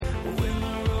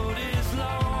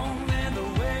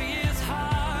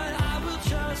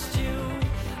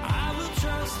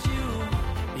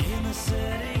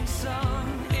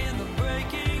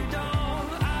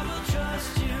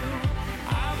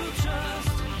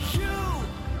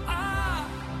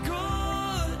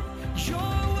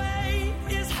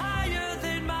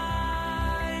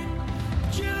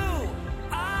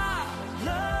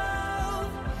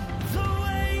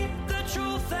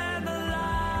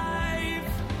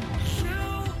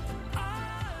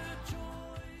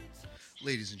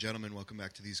Ladies and gentlemen, welcome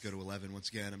back to These Go to 11. Once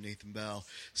again, I'm Nathan Bell.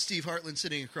 Steve Hartland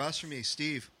sitting across from me.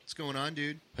 Steve, what's going on,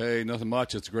 dude? Hey, nothing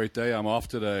much. It's a great day. I'm off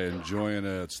today, enjoying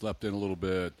it, slept in a little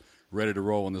bit, ready to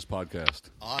roll on this podcast.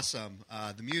 Awesome.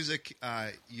 The music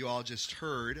you all just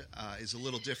heard is a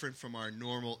little different from our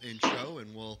normal intro,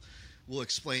 and we'll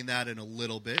explain that in a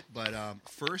little bit. But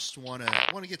first, want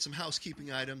to get some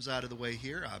housekeeping items out of the way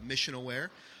here. Mission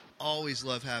Aware. Always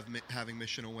love having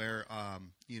Mission Aware,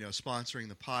 sponsoring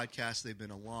the podcast. They've been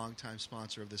a long-time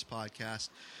sponsor of this podcast.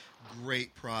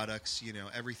 Great products,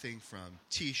 everything from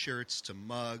T-shirts to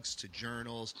mugs to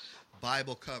journals,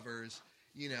 Bible covers.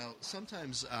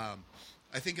 Sometimes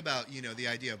I think about, the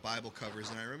idea of Bible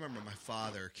covers, and I remember my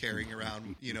father carrying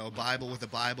around, a Bible with a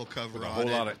Bible cover with on it. A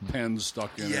whole lot of pens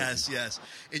stuck in it. Yes.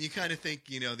 And you kind of think,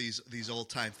 these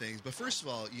old-time things. But first of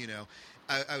all,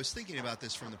 I was thinking about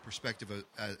this from the perspective of,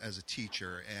 as a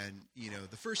teacher, and,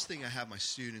 the first thing I have my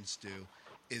students do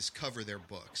is cover their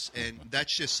books. And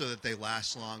that's just so that they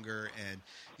last longer, and,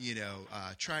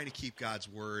 trying to keep God's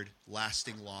Word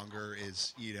lasting longer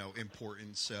is,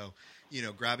 important. So,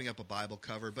 grabbing up a Bible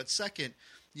cover. But second,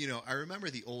 I remember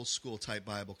the old school type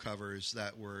Bible covers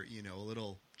that were, a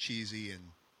little cheesy and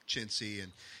chintzy,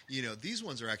 and these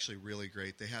ones are actually really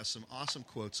great. They have some awesome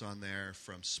quotes on there,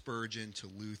 from Spurgeon to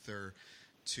Luther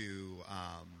to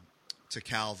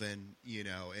Calvin,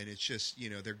 and it's just,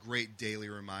 they're great daily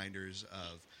reminders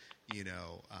of,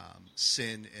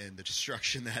 sin and the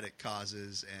destruction that it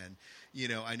causes. And,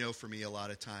 I know for me, a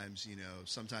lot of times,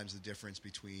 sometimes the difference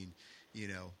between,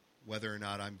 whether or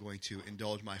not I'm going to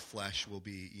indulge my flesh will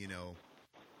be,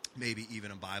 maybe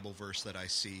even a Bible verse that I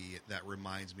see that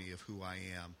reminds me of who I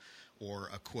am, or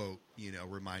a quote,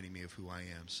 reminding me of who I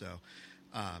am. So,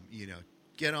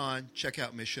 get on, check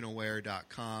out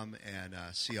missionaware.com and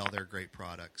see all their great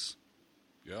products.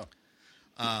 Yeah.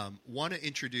 Want to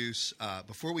introduce,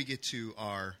 before we get to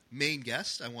our main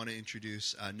guest, I want to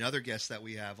introduce another guest that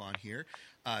we have on here,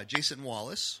 Jason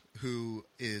Wallace, who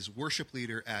is worship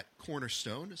leader at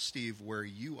Cornerstone, Steve, where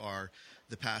you are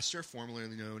the pastor, formerly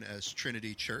known as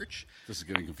Trinity Church. This is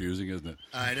getting confusing, isn't it?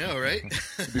 I know, right?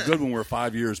 It'd be good when we're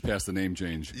 5 years past the name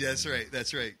change. Yeah,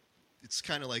 that's right. It's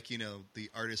kind of like, the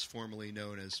artist formerly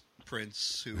known as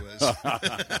Prince, who was...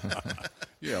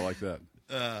 Yeah, I like that.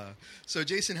 So,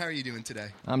 Jason, how are you doing today?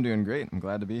 I'm doing great. I'm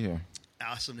glad to be here.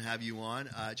 Awesome to have you on.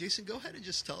 Jason, go ahead and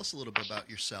just tell us a little bit about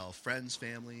yourself, friends,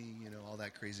 family, all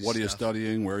that crazy stuff. What are you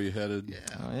studying? Where are you headed?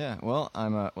 Yeah. Well,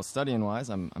 I'm studying-wise,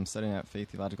 I'm studying at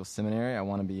Faith Theological Seminary. I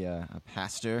want to be a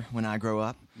pastor when I grow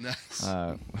up. Nice.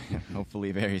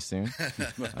 Hopefully very soon.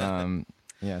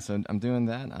 So I'm doing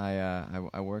that.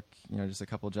 I work, just a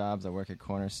couple jobs. I work at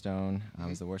Cornerstone. I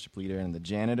was the worship leader and the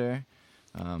janitor.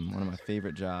 One of my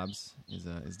favorite jobs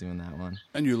is doing that one.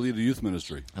 And you lead a youth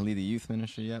ministry. I lead the youth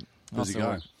ministry. Yep. Busy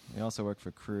guy. We also work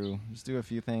for Crew. Just do a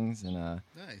few things and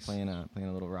Nice. playing a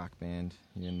little rock band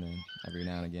here and there every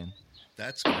now and again.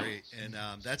 That's great, and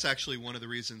that's actually one of the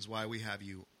reasons why we have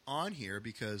you on here,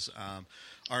 because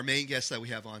our main guest that we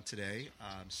have on today,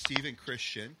 Stephen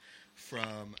Christian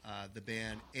from the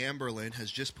band Amberlin,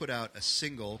 has just put out a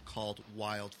single called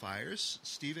Wildfires.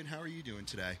 Stephen, how are you doing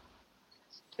today?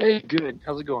 Hey, good.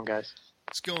 How's it going, guys?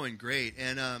 It's going great.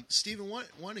 And Stephen,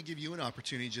 want to give you an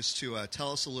opportunity just to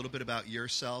tell us a little bit about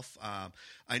yourself.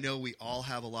 I know we all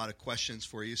have a lot of questions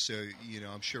for you, so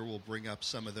I'm sure we'll bring up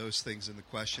some of those things in the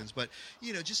questions. But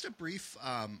just a brief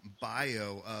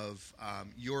bio of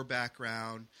your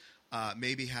background,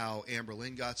 maybe how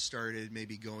Amberlin got started,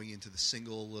 maybe going into the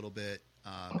single a little bit,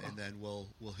 and then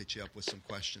we'll hit you up with some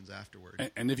questions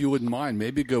afterward. And if you wouldn't mind,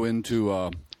 maybe go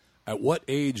into at what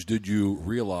age did you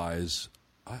realize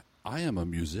I am a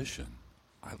musician?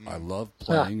 I love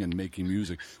playing and making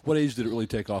music. What age did it really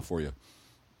take off for you?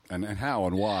 And how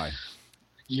and why?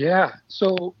 Yeah.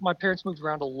 So my parents moved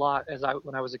around a lot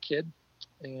when I was a kid,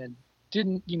 and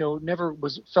didn't, never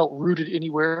felt rooted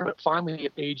anywhere. But finally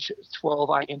at age 12,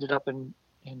 I ended up in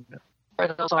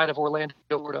right outside of Orlando,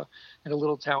 Florida, in a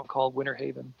little town called Winter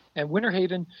Haven. And Winter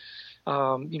Haven,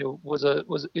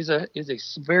 is a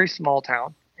very small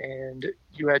town. And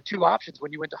you had two options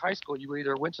when you went to high school. You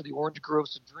either went to the Orange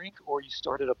Groves to drink, or you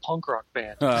started a punk rock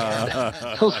band.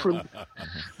 That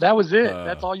was it.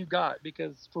 That's all you got,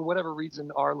 because for whatever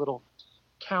reason, our little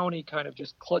county kind of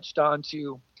just clutched on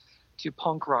to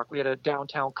punk rock. We had a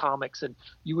downtown comics, and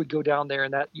you would go down there,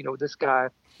 and that, this guy,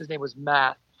 his name was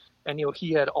Matt, and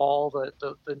he had all the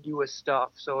newest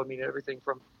stuff. So I mean, everything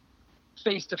from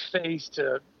Face to Face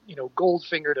to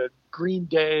Goldfinger to Green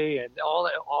Day and all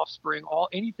that, Offspring,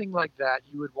 anything like that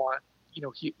you would want. He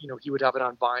would have it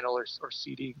on vinyl or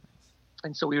CD,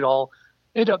 and so we would all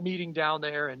end up meeting down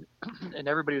there, and and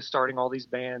everybody was starting all these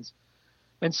bands.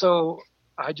 And so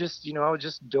I just, I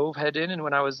just dove head in. And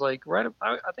when I was like, I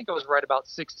think I was right about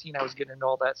 16, I was getting into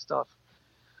all that stuff.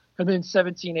 And then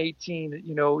 17, 18,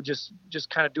 just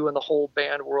kind of doing the whole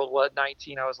band world. Well, at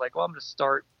 19, I was like, well, I'm going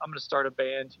to start a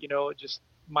band, just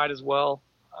might as well,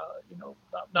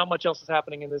 not much else is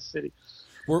happening in this city.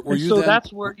 Were you so then,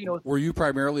 that's where, were you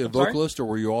primarily a vocalist or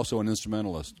were you also an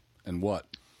instrumentalist? And what?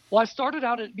 Well, I started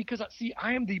out because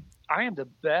I am the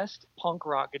best punk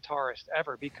rock guitarist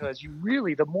ever, because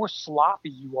the more sloppy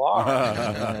you are,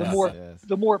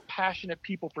 the more passionate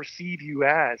people perceive you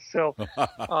as. So,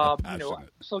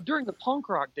 so during the punk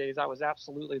rock days, I was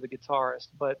absolutely the guitarist,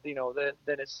 but then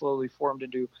it slowly formed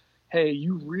into, hey,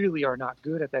 you really are not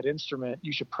good at that instrument.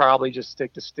 You should probably just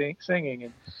stick to singing.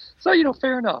 And so,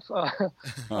 fair enough.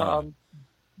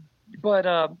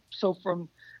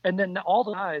 And then all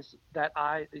the guys that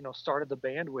I, started the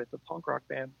band with, the punk rock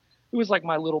band, it was like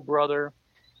my little brother,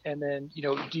 and then,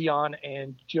 Dion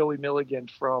and Joey Milligan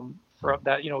from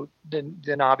that,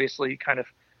 then obviously kind of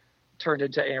turned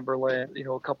into Anberlin,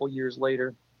 a couple years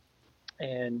later.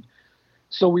 And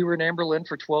so we were in Anberlin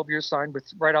for 12 years, signed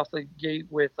right off the gate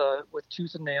with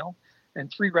Tooth and Nail.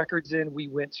 And 3 records in, we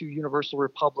went to Universal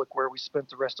Republic, where we spent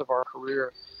the rest of our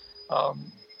career.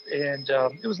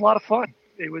 It was a lot of fun.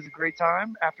 It was a great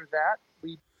time. After that,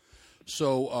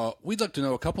 we'd like to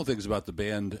know a couple things about the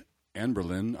band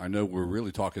Anberlin. I know we're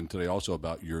really talking today also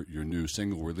about your new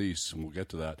single release, and we'll get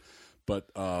to that. But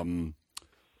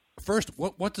first,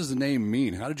 what does the name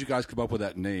mean? How did you guys come up with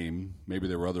that name? Maybe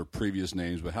there were other previous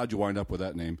names, but how did you wind up with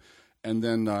that name? And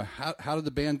then how did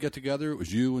the band get together? It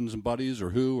was you and some buddies,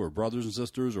 or who, or brothers and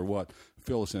sisters, or what?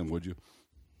 Fill us in, would you?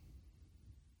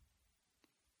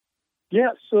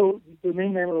 Yeah, so the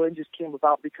name Anberlin just came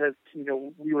about because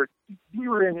we were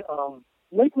in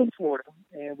Lakeland, Florida,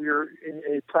 and we were in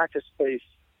a practice space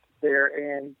there,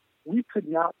 and we could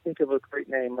not think of a great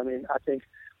name. I mean, I think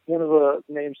one of the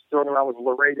names thrown around was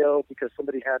Laredo, because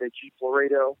somebody had a Jeep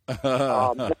Laredo.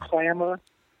 The Clamor,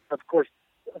 of course,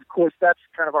 that's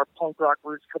kind of our punk rock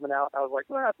roots coming out. I was like,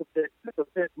 well, that's a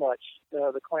bit much,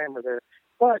 the Clamor there,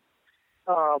 but.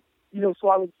 So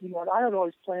I was, I had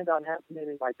always planned on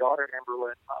naming my daughter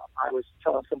Anberlin. I was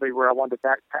telling somebody where I wanted to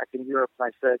backpack in Europe, and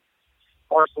I said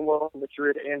Barcelona,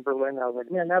 Madrid, and Berlin. I was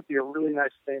like, man, that'd be a really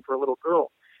nice name for a little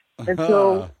girl. And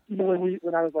so,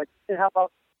 when I was like, hey, how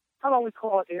about we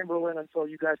call it Anberlin until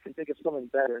you guys can think of something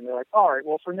better? And they're like, all right,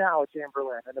 well, for now it's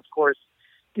Anberlin. And of course,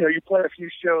 you play a few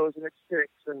shows and it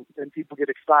sticks, and people get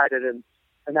excited, and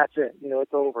that's it.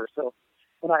 It's over. So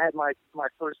when I had my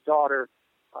first daughter,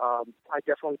 I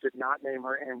definitely did not name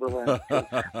her Anberlin.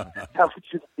 That would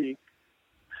just be.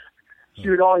 She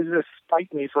would always just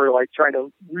spite me for trying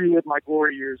to relive my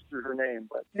glory years through her name.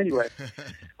 But anyway,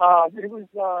 it was.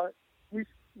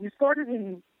 We started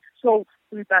in. So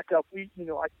let me back up.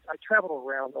 I traveled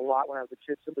around a lot when I was a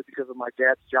kid, simply because of my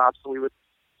dad's job. So we would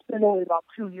spend only about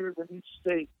 2 years in each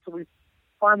state. So we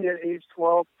finally at age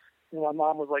 12, my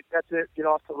mom was like, "That's it. Get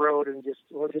off the road and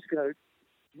we're just gonna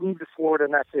move to Florida,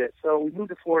 and that's it." So we moved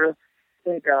to Florida.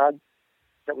 Thank God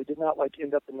that we did not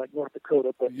end up in North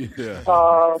Dakota, but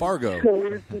Fargo. So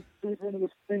it was one of those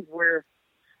things where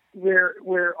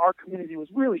our community was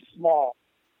really small,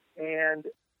 and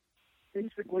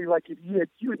basically if you had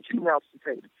 2 routes to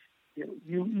take.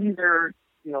 You either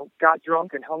got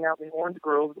drunk and hung out in the Orange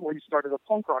Grove, or you started a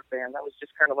punk rock band. That was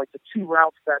just kind of the 2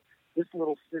 routes that this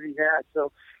little city had.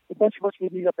 So a bunch of us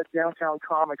would meet up at Downtown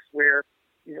Comics, where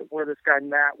this guy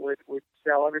Matt would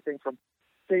sell everything from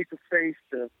Face to Face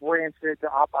to Rancid to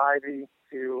Op Ivy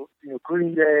to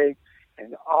Green Day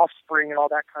and Offspring and all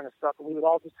that kind of stuff. And we would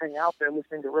all just hang out there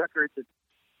listening to records, and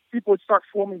people would start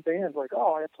forming bands like,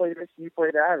 "Oh, I play this and you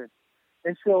play that."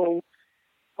 And so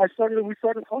we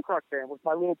started a punk rock band with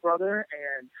my little brother,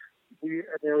 and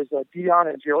there was Dion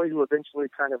and Joey, who eventually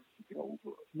kind of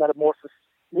metamorphosed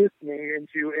with me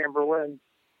into Anberlin.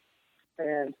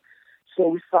 And so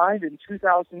we signed in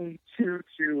 2002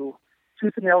 to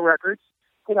Tooth and Nail Records,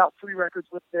 put out 3 records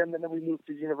with them, and then we moved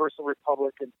to Universal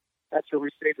Republic, and that's where we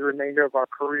stayed the remainder of our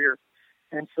career.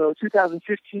 And so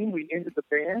 2015, we ended the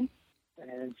band,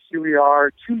 and here we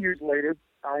are 2 years later.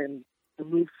 I am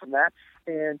removed from that,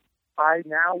 and I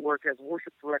now work as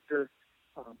worship director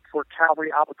for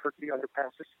Calvary Albuquerque under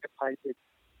Pastor Skip Heitzig,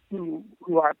 who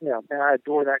I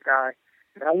adore that guy,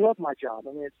 and I love my job.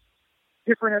 I mean, it's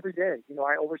different every day.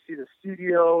 I oversee the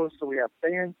studio, so we have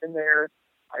bands in there.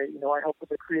 I help with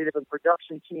the creative and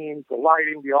production teams, the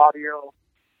lighting, the audio,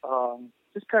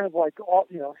 just kind of all,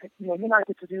 then I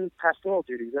get to do pastoral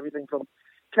duties, everything from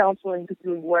counseling to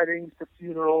doing weddings to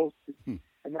funerals and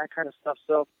that kind of stuff.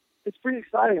 So it's pretty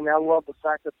exciting. I mean, I love the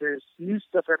fact that there's new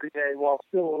stuff every day while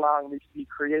still allowing me to be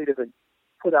creative and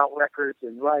put out records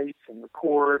and write and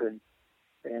record and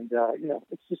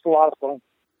it's just a lot of fun.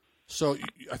 So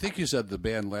I think you said the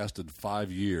band lasted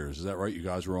 5 years. Is that right? You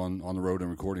guys were on the road and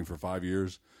recording for 5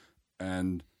 years.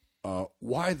 And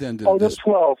why then did that's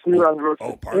 12. We were on the road.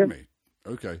 Oh, pardon me.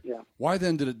 Okay. Yeah. Why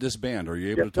then did it disband? Are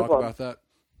you able to talk about that?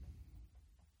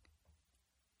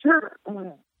 Sure.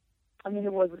 I mean,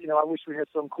 it was, I wish we had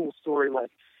some cool story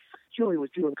like Joey was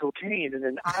doing cocaine and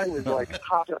then I was like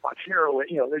hopped up on heroin.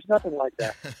 There's nothing like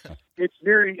that. It's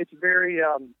very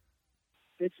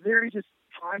just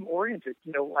time oriented.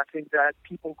 I think that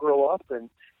people grow up and,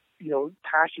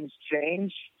 passions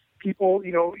change. People,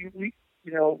 we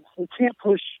can't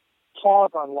push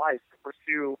pause on life to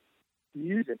pursue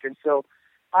music. And so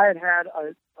I had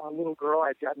a little girl. I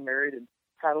had gotten married and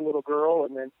had a little girl,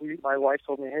 and then my wife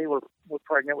told me, "Hey, we're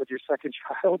pregnant with your second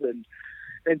child,"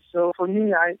 and so for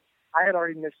me, I had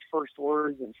already missed first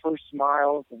words and first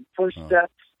smiles and first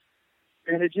steps,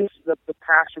 and it just the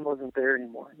passion wasn't there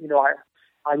anymore.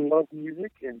 I love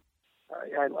music, and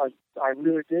I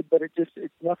really did, but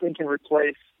nothing can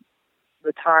replace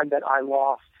the time that I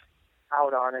lost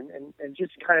out on, and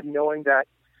just kind of knowing that.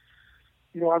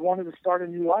 I wanted to start a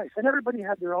new life, and everybody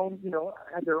had their own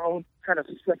kind of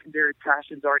secondary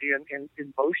passions already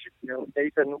in motion.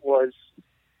 Nathan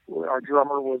our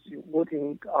drummer was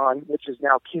working on, which is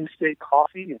now King State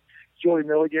Coffee, and Joey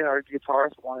Milligan, our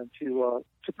guitarist, wanted to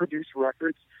produce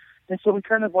records, and so we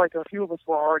kind of like a few of us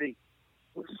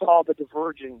saw the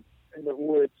diverging in the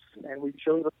woods, and we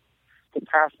chose the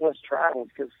path less traveled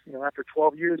because after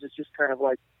 12 years, it's just kind of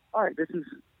like, all right, this is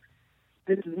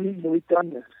me, we've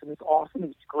done this, and it's awesome,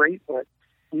 it's great, but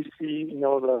we see,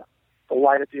 the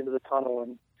light at the end of the tunnel,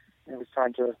 and it was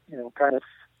time to, kind of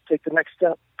take the next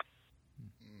step.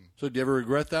 So do you ever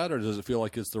regret that, or does it feel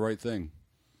like it's the right thing?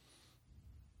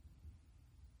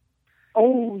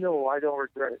 Oh, no, I don't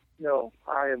regret it. No,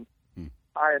 I am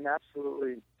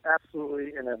absolutely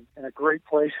in a great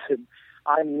place, and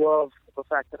I love the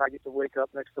fact that I get to wake up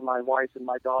next to my wife and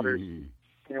my daughters,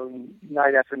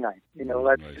 night after night.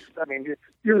 That's nice. just, I mean, it's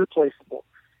irreplaceable.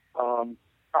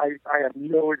 I have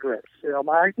no regrets.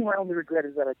 I think my only regret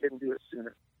is that I didn't do it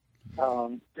sooner.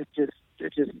 It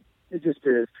just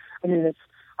is. I mean,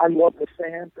 I love the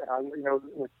fans.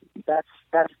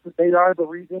 They are the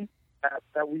reason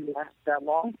that we last that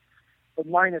long. But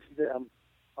minus them,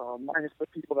 minus the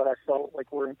people that I felt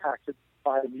like were impacted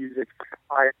by the music,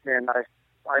 I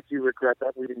do regret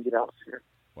that we didn't get out sooner.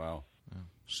 Wow.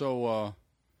 So,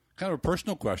 kind of a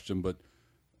personal question, but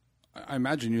I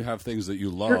imagine you have things that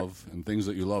you love and things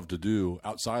that you love to do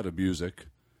outside of music.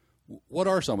 What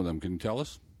are some of them? Can you tell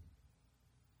us?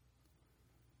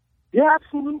 Yeah,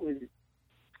 absolutely.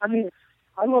 I mean,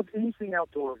 I love anything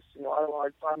outdoors.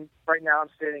 I'm right now I'm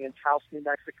standing in Taos, New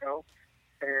Mexico,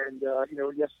 and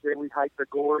yesterday we hiked the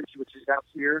gorge, which is out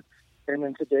here, and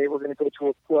then today we're going to go to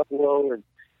a pueblo and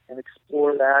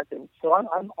explore that. And so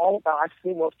I'm all about. I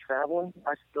still love traveling.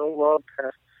 I still love kind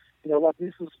of like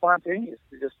this was spontaneous.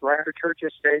 Just right after church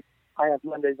yesterday, I have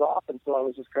Mondays off, and so I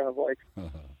was just kind of like,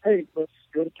 hey, let's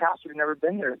go to Taos. We've never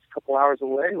been there. It's a couple hours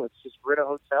away. Let's just rent a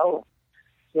hotel.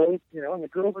 So, and the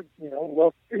girls are,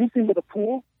 love anything with a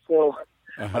pool. So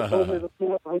I told them there's a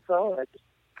pool at the hotel, and I just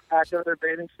packed up their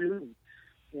bathing suit. And,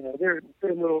 they're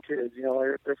little kids,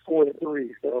 they're 4 to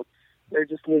 3, so they're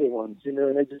just little ones, and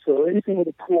they just, so anything with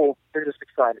a pool, they're just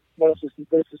excited. Let's just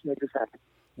make this happen.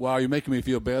 Wow, you're making me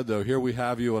feel bad, though. Here we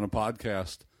have you on a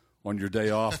podcast on your day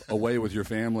off, away with your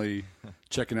family,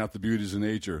 checking out the beauties of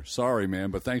nature. Sorry,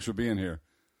 man, but thanks for being here.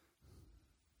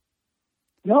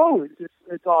 No,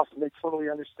 it's awesome. They totally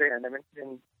understand. I mean,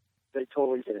 and they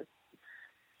totally get it.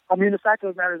 I mean, the fact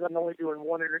of the matter is I'm only doing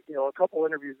a couple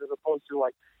interviews as opposed to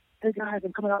like, hey, guys,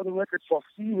 I'm coming out of the record, so I'll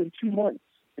see you in 2 months.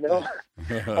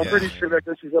 I'm pretty sure that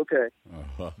this is okay.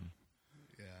 Uh-huh.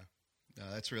 No,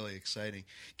 that's really exciting.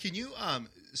 Can you,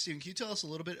 Stephen? Can you tell us a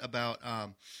little bit about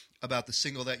the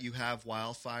single that you have,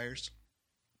 "Wildfires"?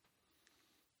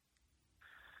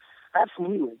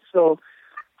 Absolutely. So,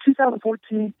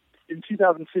 2014 and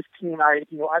 2015,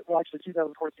 actually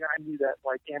 2014, I knew that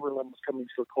like Anberlin was coming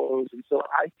to a close, and so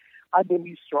I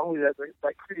believe strongly that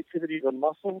creativity is a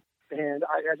muscle, and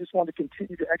I just wanted to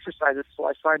continue to exercise it. So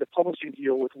I signed a publishing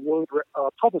deal with Word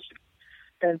Publishing,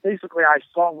 and basically I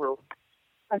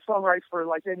songwrite for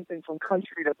like anything from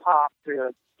country to pop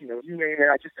to, you name it.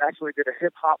 I just actually did a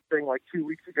hip hop thing like 2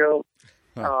 weeks ago.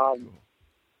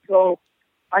 So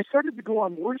I started to go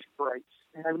on worship rights,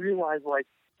 and I realized like,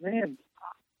 man,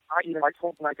 I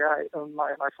told my guy,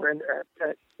 my friend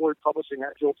at Word Publishing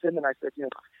at Joel Tim, and I said,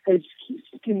 hey,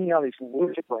 just give me all these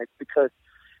worship rights because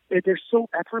they're so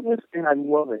effortless, and I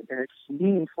love it, and it's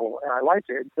meaningful, and I like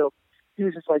it. And so he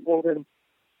was just like, well, then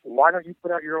why don't you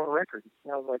put out your own record?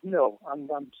 And I was like, no, I'm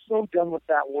so done with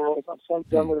that world. I'm so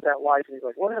done with that life. And he's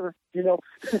like, whatever,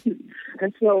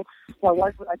 And so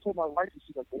I told my wife, and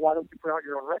she's like, well, why don't you put out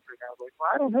your own record? And I was like, well,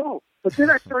 I don't know. But then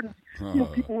I started,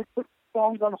 people would put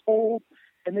songs on hold,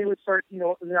 and they would start, and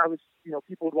then I was,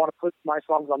 people would want to put my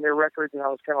songs on their records, and I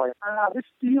was kind of like, this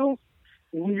feels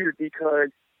weird because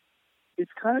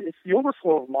it's the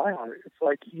overflow of my heart. It's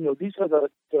like, these are the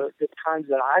times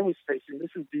that I was facing.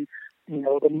 This is the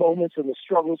moments and the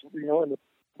struggles,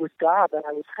 with God that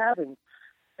I was having,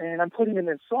 and I'm putting them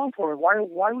in song form.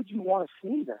 Why would you want to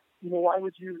sing that? Why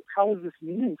would you? How is this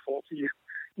meaningful to you?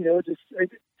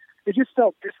 It just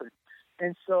felt different.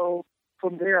 And so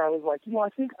from there, I was like, I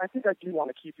think I do want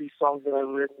to keep these songs that I've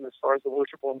written as far as the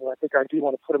worship ones. I think I do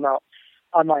want to put them out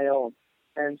on my own.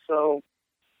 And so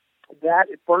that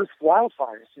it birthed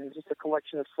Wildfires. Just a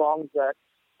collection of songs that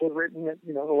were written,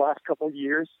 the last couple of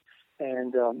years.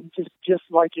 And just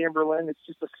like Amberlynn, it's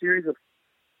just a series of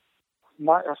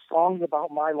songs about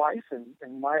my life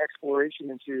and my exploration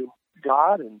into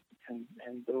God and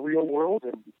the real world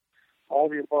and all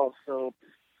the above. So,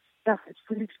 yeah, it's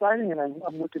pretty exciting, and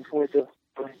I'm looking forward to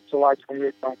July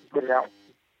 28th to put it out.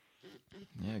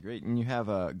 Yeah, great. And you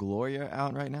have Gloria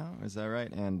out right now, is that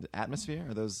right? And Atmosphere?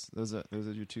 Are those are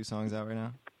your two songs out right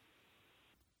now?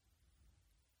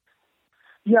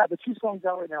 Yeah, the two songs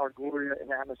out right now are Gloria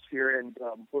and Atmosphere, and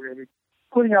we're going to be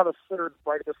putting out a third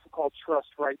called Trust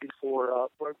right before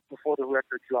the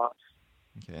record drops.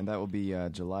 Okay, and that will be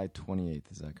July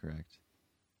 28th, is that correct?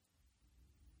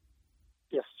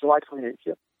 Yes, July 28th,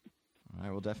 yep. All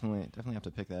right, we'll definitely have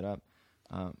to pick that up.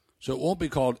 So it won't be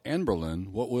called Amberlynn.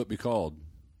 What will it be called?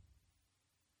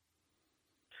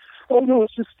 Oh, no,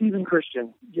 it's just Stephen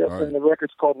Christian. Yes, right. And the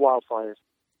record's called Wildfires.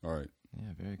 All right.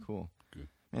 Yeah, very cool. Good.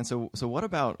 And so what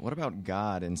about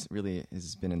God and really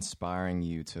has been inspiring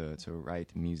you to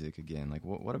write music again? Like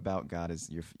what about God is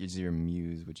your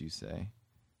muse, would you say?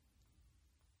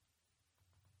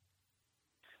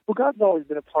 Well, God's always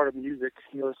been a part of music,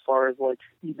 as far as like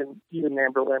even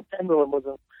Amberlynn. Amberlynn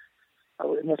wasn't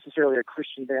necessarily a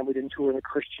Christian band. We didn't tour in a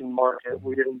Christian market.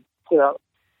 We didn't put out,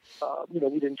 we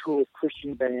didn't tour with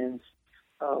Christian bands.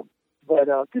 But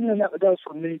that was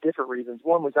for many different reasons.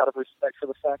 One was out of respect for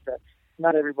the fact that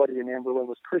not everybody in Amberlynn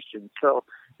was Christian. So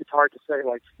it's hard to say,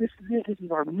 like, this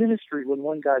is our ministry, when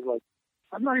one guy's like,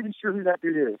 I'm not even sure who that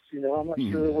dude is. I'm not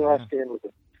sure where I stand with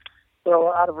it.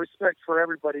 So out of respect for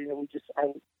everybody,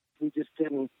 we just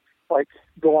didn't, like,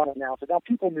 go on and announce it. Now,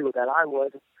 people knew that I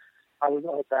was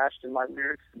unabashed in my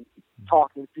lyrics and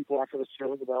talking to people after the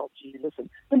shows about Jesus. And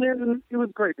then it was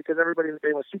great because everybody in the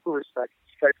band was super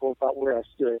respectful about where I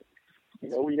stood.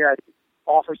 We had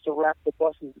offers to wrap the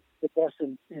bus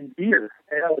in beer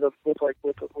and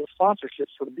with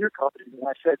sponsorships for the beer companies, and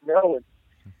I said no.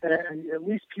 And at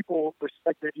least people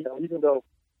respected, even though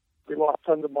we lost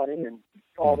tons of money and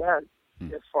all that,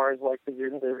 as far as like they were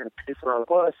going to pay for our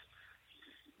bus.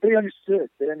 They understood.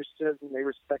 And they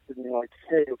respected me. Like,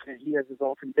 hey, okay, he has his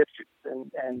own convictions,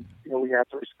 and we have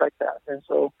to respect that. And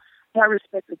so I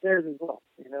respected theirs as well.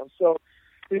 So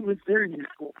it was very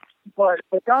useful. But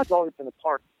God's always been a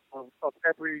part of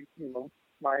every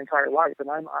my entire life, and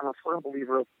I'm a firm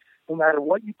believer of no matter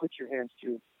what you put your hands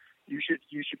to, you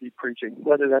should be preaching.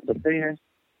 Whether that's a band,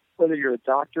 whether you're a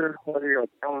doctor, whether you're a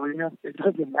ballerina, it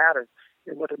doesn't matter.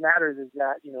 And what it matters is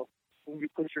that when you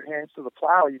put your hands to the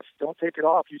plow, you just don't take it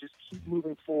off. You just keep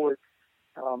moving forward,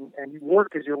 and you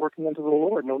work as you're working into the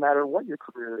Lord, no matter what your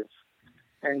career is.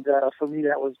 And for me,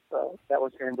 that was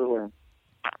Amberlynn.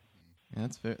 Yeah,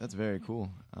 that's very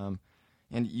cool.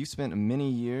 And you spent many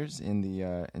years in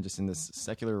this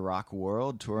secular rock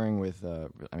world, touring with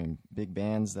big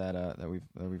bands that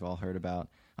we've all heard about.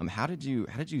 How did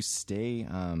you stay?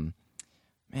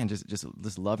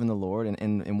 Just loving the Lord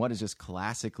and what is just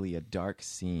classically a dark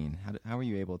scene. How were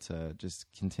you able to just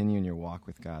continue in your walk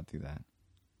with God through that?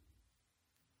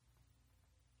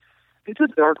 It's a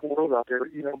dark world out there,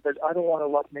 but I don't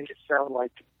want to make it sound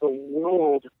like the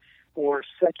world or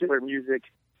secular music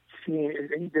scene is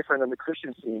any different than the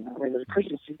Christian scene. I mean, the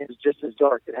Christian scene is just as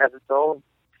dark. It has its own,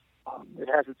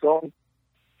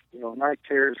 night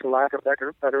terrors, for lack of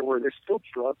a better word. There's still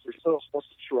drugs. There's still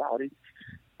homosexuality.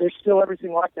 There's still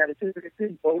everything like that. It's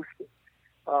in both.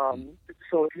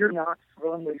 So if you're not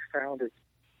firmly founded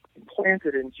and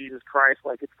planted in Jesus Christ,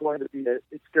 like it's going to be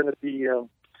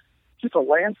just a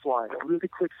landslide, a really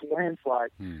quick landslide.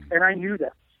 And I knew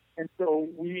that. And so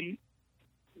we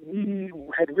we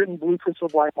had written Blueprints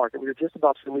of Black Market. We were just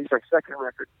about to release our second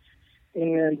record.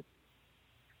 And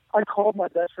I called my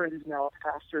best friend who's now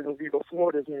a pastor in Oviedo,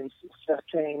 Florida. His name's Seth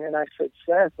Kane. And I said,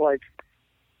 Seth, like,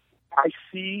 I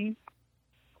see,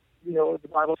 you know, the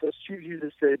Bible says, choose you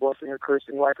this day, blessing or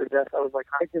cursing, life or death. I was like,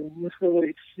 I can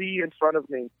literally see in front of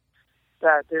me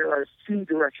that there are two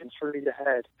directions for me to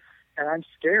head. And I'm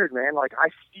scared, man. Like, I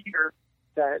fear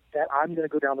that I'm going to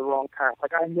go down the wrong path.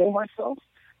 Like, I know myself,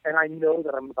 and I know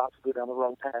that I'm about to go down the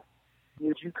wrong path.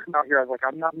 Would you come out here? I was like,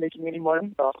 I'm not making any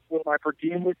money. I'll split my per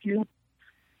diem with you.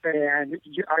 And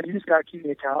you just got to keep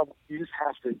me accountable. You just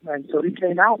have to. And so he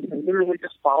came out and literally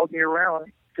just followed me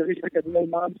around because he's like a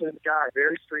no-nonsense guy,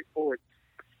 very straightforward.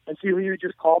 And so he would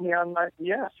just call me on my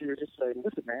BS. He would just say,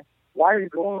 listen, man, why are you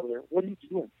going over there? What are you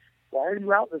doing? Why are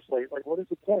you out this late? Like, what is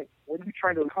the point? What are you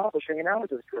trying to accomplish hanging out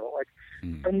with this girl? Like,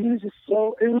 and he was just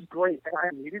so, it was great. And I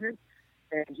needed it.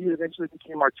 And he eventually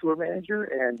became our tour manager.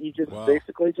 And he just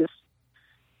basically just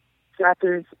sat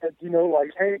there and said, you know,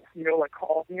 like, hey, you know, like,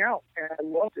 called me out. And I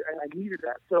loved it. And I needed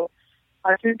that. So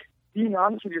I think being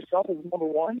honest with yourself is number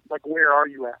one. Like, where are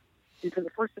you at? Because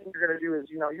the first thing you're going to do is,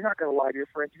 you know, you're not going to lie to your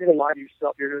friends. You're going to lie to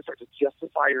yourself. You're going to start to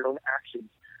justify your own actions.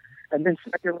 And then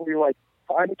secondly, like,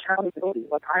 find accountability.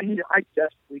 Like, I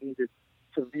desperately needed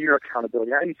severe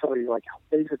accountability. I need somebody, like,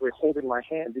 basically holding my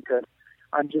hand because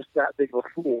I'm just that big of a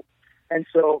fool. And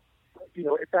so, you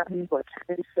know, if that means, like,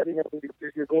 hey, setting up,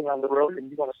 if you're going on the road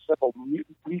and you want to set a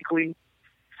weekly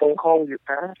phone call with your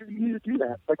pastor, you need to do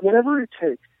that. Like, whatever it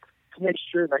takes to make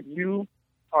sure that you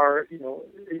are, you know,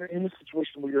 in a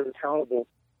situation where you're accountable,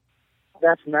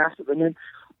 that's massive. And then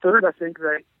third, I think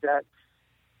that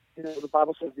you know, the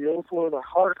Bible says the overflow of the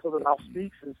heart so the mouth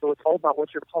speaks, and so it's all about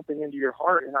what you're pumping into your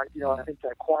heart. And I think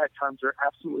that quiet times are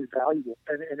absolutely valuable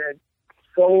and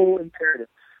so imperative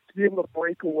to be able to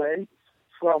break away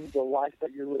from the life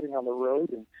that you're living on the road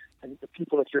and the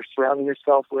people that you're surrounding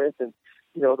yourself with, and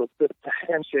you know, the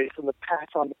handshakes and the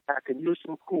pats on the back and you're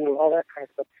so cool and all that kind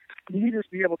of stuff. You need to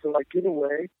just be able to, like, get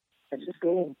away and just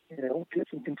go and, you know, get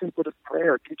some contemplative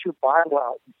prayer, get your Bible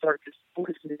out and start just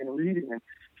focusing and reading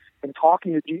and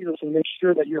talking to Jesus, and make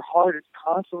sure that your heart is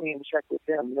constantly in check with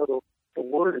Him. You know, the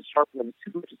Word is sharper than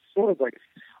the two. It's sort of like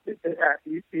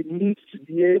it needs to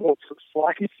be able to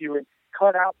slice you and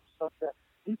cut out stuff that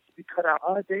needs to be cut out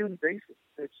on a daily basis.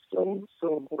 It's so,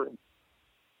 so important.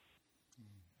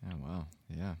 Oh, wow.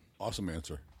 Yeah. Awesome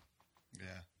answer.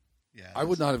 Yeah. I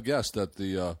would not have guessed that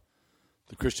the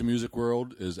Christian music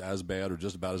world is as bad or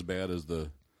just about as bad as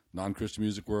the non-Christian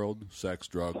music world, sex,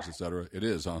 drugs, etc. It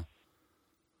is, huh?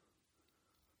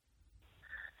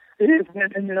 It is,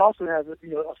 and it also has a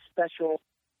special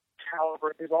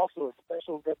caliber. There's also a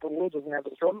special that the world doesn't have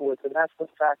to struggle with, and that's the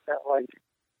fact that, like,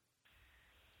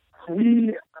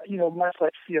 we, you know, much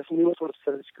like C.S. Lewis would have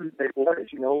said in Screwtape Letters,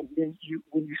 you know, when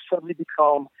you suddenly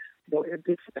become, you know,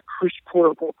 it's a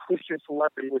quote-unquote Christian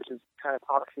celebrity, which is kind of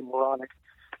oxymoronic,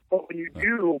 but when you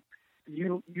do,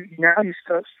 you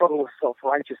start to struggle with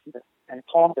self-righteousness and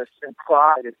pompous and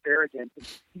pride and arrogance. And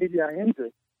maybe I am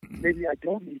good. Maybe I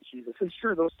don't need Jesus. And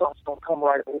sure, those thoughts don't come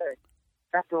right away.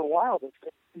 After a while, they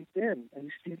seep in, and you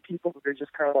see people that are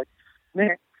just kind of like,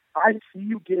 man, I see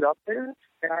you get up there,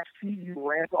 and I see you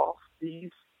rant off these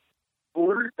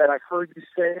words that I've heard you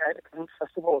say at a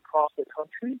festival across the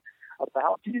country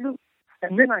about Jesus,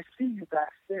 and then I see you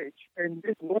backstage, and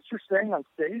what you're saying on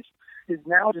stage is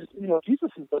now just, you know,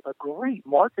 Jesus is a great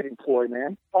marketing ploy,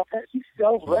 man. He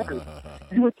sells records.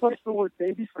 You replace the word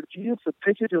baby for Jesus to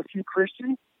pitch it to a few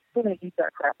Christians, then they eat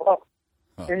that crap up.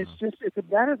 And it's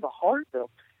a matter of the heart, though.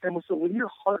 And so when your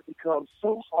heart becomes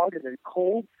so hard and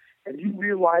cold, and you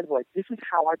realize, like, this is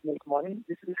how I make money,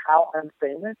 this is how I'm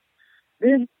famous,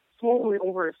 then slowly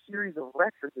over a series of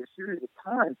records, a series of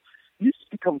times, you just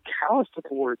become callous to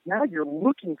the words. Now you're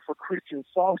looking for Christian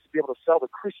songs to be able to sell to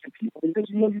Christian people because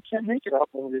you know you can't make it out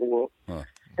in the world.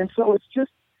 And so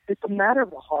it's a matter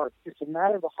of the heart. It's a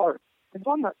matter of the heart. And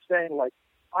so I'm not saying, like,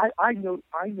 I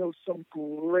know some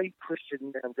great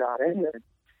Christian men of God, amen,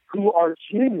 who are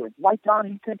genuine. Like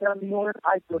Donnie Kent out in New York,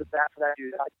 I'd go to bat for that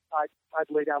dude. I'd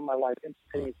lay down my life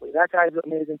instantaneously. That guy's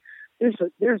amazing. There's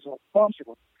a bunch of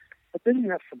them. But then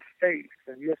you have some fakes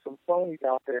and you have some phonies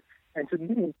out there. And to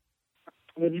me,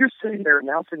 when you're sitting there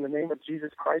announcing the name of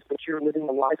Jesus Christ, but you're living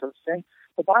a life of sin,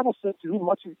 the Bible says to whom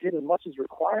much is given, much is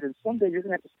required. And someday you're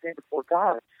going to have to stand before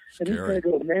God. And He's going to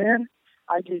go, man,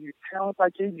 I gave you talent,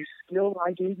 I gave you skill,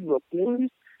 I gave you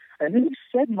abilities. And then you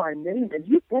said my name, and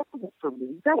you worked it for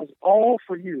me. That was all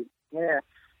for you, man.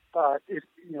 If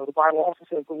you know, the Bible also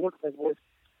says the workman was,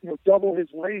 you know, double his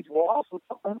wage. Well, also,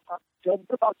 what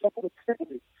about double the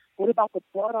penalty? What about the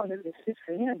blood on his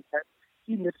hand that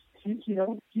he he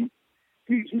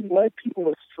led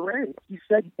people astray. He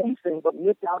said one thing but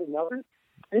lived out another.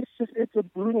 It's a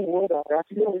brutal world out there. I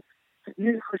feel to be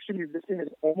a Christian musician is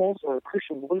almost, or a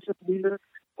Christian worship leader,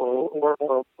 or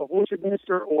a worship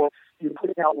minister, or you're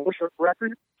putting out worship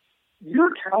records.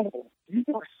 You're accountable. You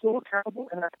are so accountable,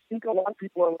 and I think a lot of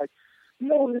people are like,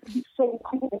 this is so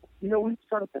cool. We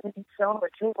started playing sound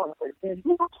like Hillsong. Like, man,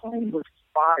 you are playing with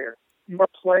fire. You are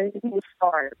playing with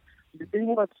fire. You're being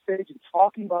on stage and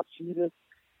talking about Jesus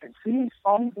and singing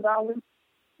songs about him.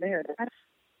 Man,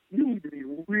 you need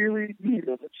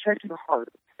to check your heart.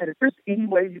 And if there's any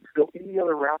way you could go any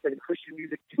other route than Christian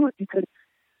music, do it, because,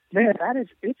 man,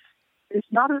 it's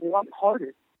not as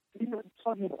lighthearted. We're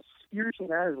talking about spiritual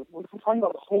matters. We're talking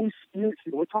about the Holy Spirit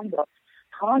here. We're talking about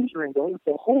conjuring the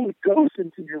Holy Ghost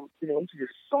into your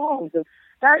songs, and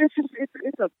that is just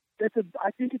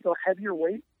I think it's a heavier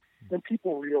weight than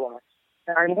people realize.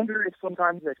 And I wonder if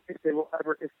sometimes if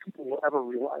people will ever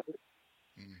realize it.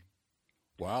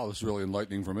 Wow, this is really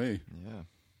enlightening for me.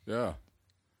 Yeah.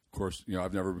 Of course,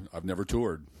 I've never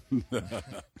toured,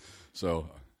 so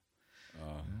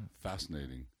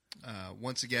fascinating.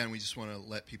 Once again, we just want to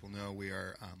let people know we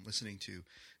are listening to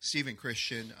Stephen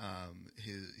Christian.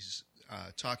 He's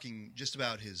talking just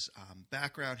about his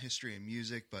background, history, and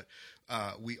music, but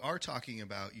we are talking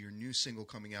about your new single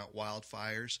coming out,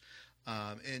 Wildfires.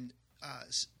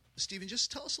 Stephen,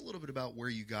 just tell us a little bit about where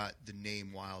you got the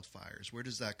name Wildfires. Where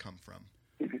does that come from?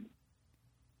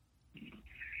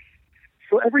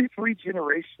 So every 3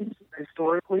 generations,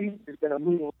 historically, there's been a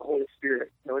move of the Holy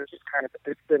Spirit. It's just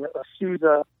it's been a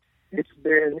Susa. It's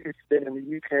been in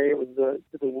the UK. It was the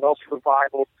Welsh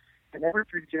revival, and every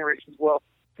 3 generations. Well,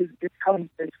 it's coming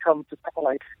back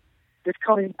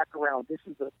around. This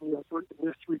is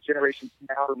we're 3 generations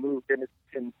now removed,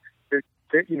 and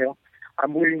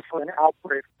I'm waiting for an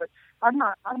outbreak. But I'm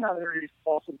not under any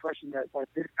false impression that like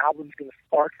this album's going to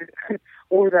spark it,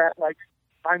 or that like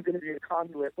I'm going to be a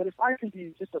conduit. But if I can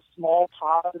be just a small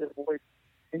positive voice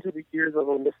into the ears of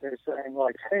a listener saying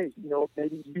like, hey,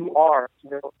 maybe you are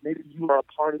a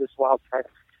part of this wildfire.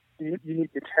 You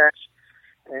need to catch.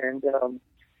 And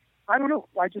I don't know.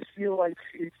 I just feel like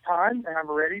it's time, and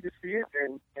I'm ready to see it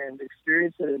and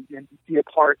experience it and be a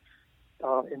part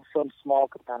in some small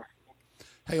capacity.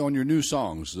 Hey, on your new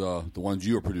songs, the ones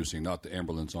you are producing, not the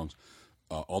Anberlin songs,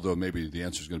 although maybe the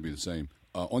answer is going to be the same.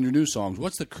 On your new songs,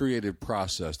 what's the creative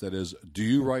process? That is, do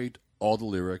you write all the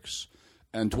lyrics?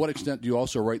 And to what extent do you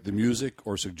also write the music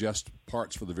or suggest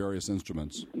parts for the various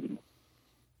instruments?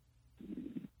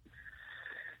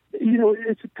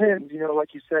 It depends.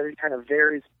 Like you said, it kind of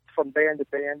varies from band to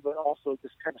band, but also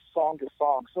just kind of song to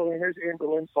song. So there's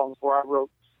Anberlin songs where I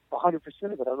wrote 100%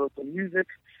 of it. I wrote the music,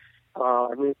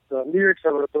 I wrote the lyrics, I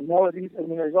wrote the melodies, and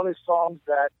then there's other songs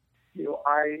that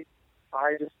I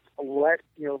just let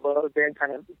the other band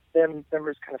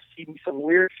members kind of feed me some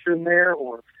lyrics in there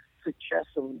or suggest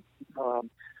some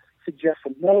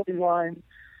melody lines.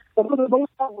 But for the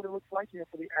most part, what it looks like,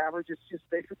 for the average, it's just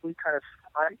basically kind of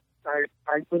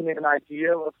I bring in an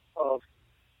idea of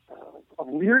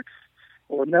lyrics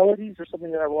or melodies or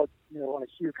something that I want to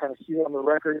hear on the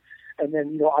record, and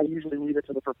then I usually leave it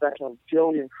to the professionals.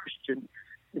 Joey and Christian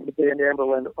in the band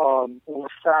Anberlin were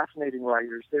fascinating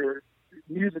writers. They were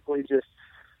musically just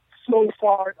so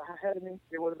far ahead of me,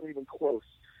 they wasn't even close.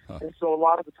 And so a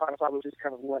lot of the times I would just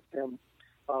kind of let them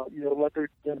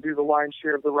do the lion's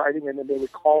share of the writing, and then they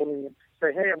would call me and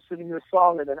say, hey, I'm singing you a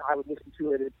song, and then I would listen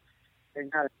to it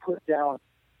and kind of put down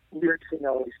lyrics and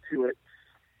melodies to it.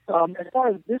 As far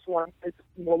as this one, it's,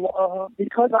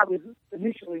 because I was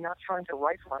initially not trying to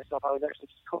write for myself, I was actually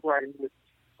just co-writing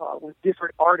with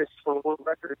different artists for World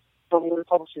Records, for World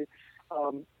Publishing.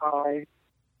 I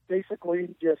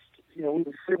basically just, we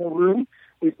would sit in a room,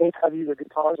 we both have either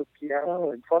guitars or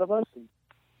piano in front of us, and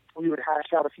we would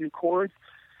hash out a few chords,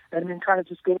 and then kind of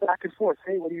just go back and forth.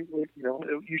 Hey, it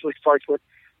usually starts with,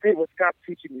 hey, what's God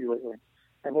teaching you lately?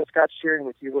 And what's God sharing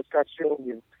with you? What's God showing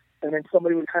you? And then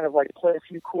somebody would kind of like play a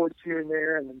few chords here and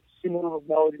there, and then sing a little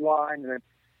melody line, and then,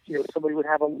 somebody would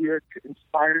have a lyric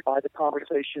inspired by the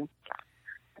conversation.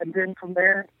 And then from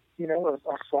there,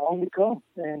 a song would come.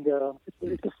 And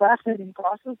it's a fascinating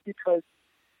process because,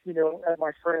 as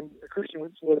my friend Christian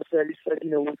would have said, he said,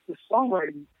 with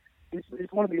songwriting,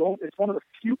 it's one of the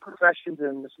few professions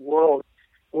in this world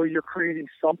where you're creating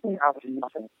something out of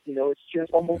nothing. It's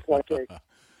just almost like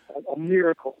a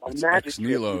miracle, a magic. Ex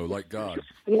nihilo, like God.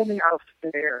 Just forming out of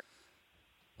thin air.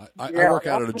 I work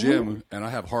out at a gym, and I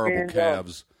have horrible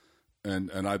calves,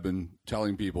 and I've been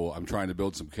telling people I'm trying to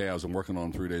build some calves. I'm working on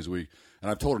them 3 days a week. And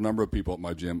I've told a number of people at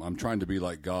my gym, I'm trying to be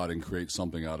like God and create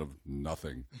something out of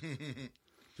nothing.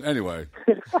 Anyway,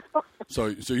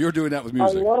 so you're doing that with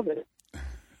music. I love it.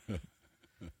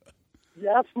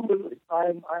 Yeah, absolutely.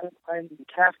 I'm the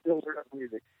cast builder of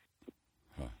music.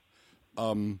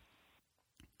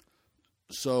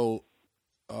 So,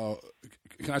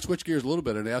 can I switch gears a little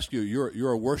bit and ask you?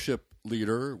 You're a worship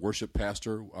leader, worship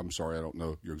pastor. I'm sorry, I don't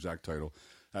know your exact title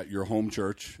at your home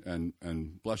church, and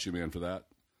bless you, man, for that.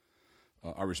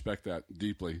 I respect that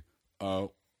deeply.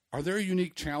 Are there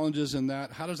unique challenges in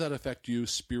that? How does that affect you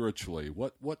spiritually?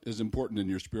 What is important in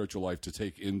your spiritual life to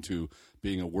take into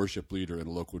being a worship leader in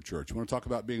a local church? You want to talk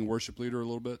about being a worship leader a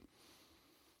little bit?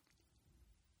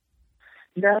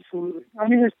 Yeah, absolutely. I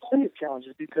mean, there's plenty of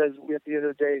challenges because at the end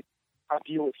of the day, I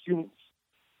deal with humans.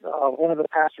 One of the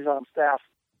pastors on staff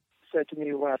said to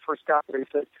me when I first got there, he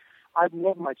said, "I'd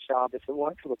love my job if it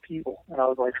weren't for the people." And I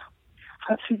was like,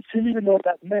 I didn't even know what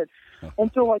that meant.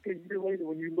 Until like a year later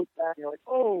when you look back and you're like,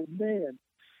 oh, man,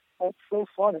 that's so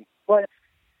funny. But,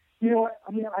 you know,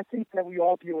 I mean, I think that we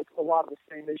all deal with a lot of the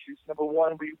same issues. Number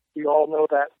one, we all know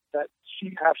that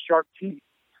sheep have sharp teeth.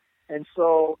 And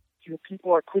so, you know,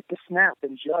 people are quick to snap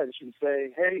and judge and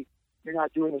say, hey, you're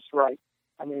not doing this right.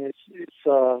 I mean,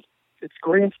 it's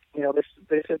great. You know,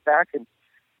 they sit back and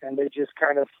they just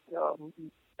kind of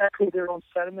echo their own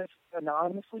sentiments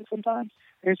anonymously sometimes.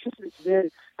 And it's very,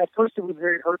 at first it was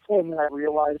very hurtful, and then I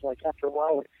realized, like, after a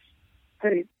while, like,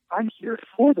 hey, I'm here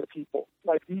for the people.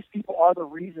 Like, these people are the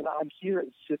reason I'm here,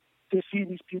 is to see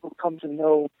these people come to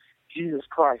know Jesus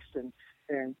Christ and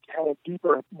have a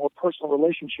deeper, more personal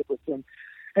relationship with him.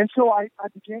 And so I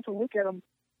began to look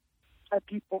at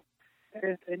people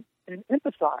and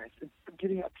empathize, and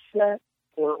getting upset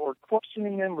or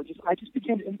questioning them, I just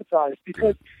began to empathize,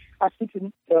 because I think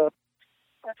the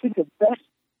best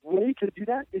way to do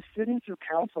that is sitting through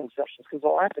counseling sessions, because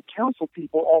I'll have to counsel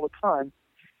people all the time.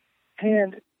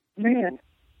 And man,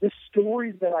 the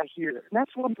stories that I hear, and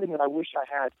that's one thing that I wish I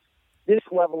had, this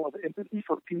level of empathy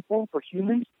for people, for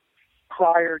humans,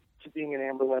 prior to being in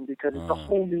Amberlin, because it's a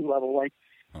whole new level. Like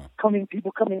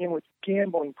people coming in with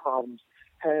gambling problems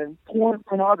and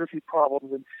pornography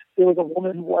problems. And there was a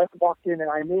woman who walked in, and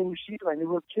I knew I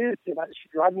knew her kids, and she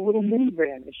drives a little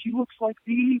minivan, and she looks like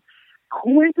the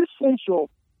quintessential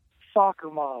soccer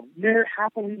mom,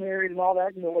 happily married and all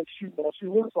that, you know, like she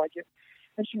looks like it.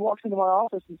 And she walks into my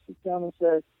office and sits down and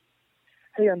says,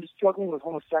 hey, I'm just struggling with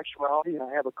homosexuality and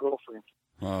I have a girlfriend.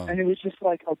 And it was just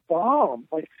like a bomb.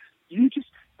 Like,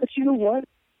 but you know what?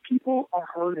 People are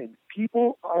hurting.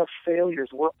 People are failures.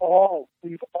 We've all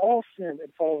sinned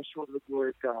and fallen short of the glory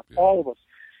of God. Yeah. All of us.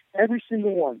 Every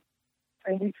single one.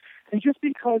 And just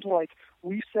because, like,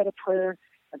 we said a prayer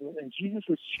and Jesus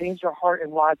has changed our heart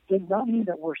and lives, does not mean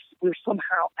that we're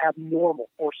somehow abnormal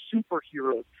or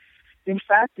superheroes. In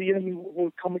fact, the enemy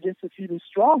will come against us even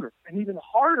stronger and even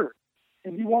harder.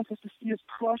 And he wants us to see us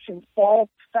crush and fall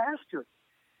faster.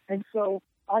 And so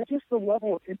the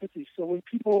level of empathy. So when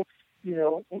people, you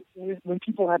know, when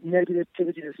people have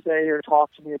negativity to say or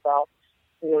talk to me about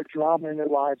or drama in their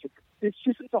lives, it's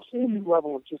a whole new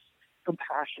level of just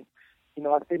compassion. You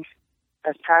know, I think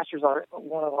as pastors,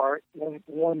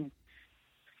 one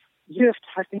gift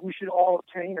I think we should all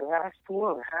obtain or ask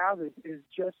for or have is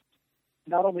just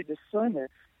not only discernment,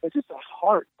 but just a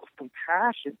heart of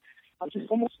compassion. I'm just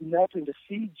almost melting to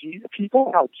see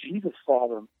people how Jesus saw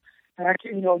them. And that's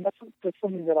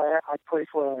something that I pray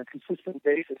for on a consistent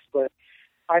basis. But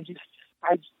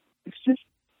it's just,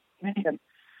 man,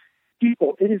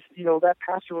 people, it is, you know, that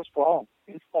pastor was wrong.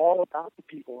 It's all about the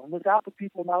people. And without the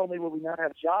people, not only will we not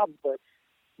have jobs, but,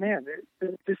 man,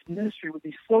 this ministry would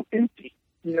be so empty.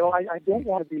 You know, I don't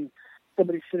want to be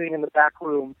somebody sitting in the back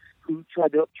room who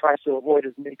tries to avoid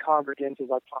as many congregants as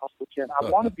I possibly can. I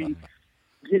want to be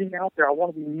getting out there. I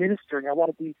want to be ministering. I want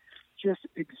to be just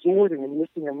exhorting and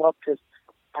lifting them up, because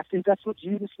I think that's what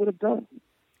Jesus would have done.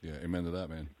 Yeah, amen to that,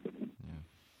 man. Yeah.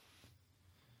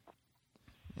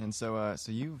 And so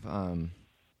you've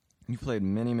played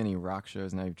many rock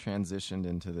shows. Now you've transitioned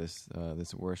into this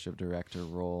worship director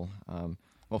role.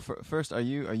 Well, first, are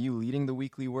you leading the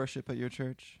weekly worship at your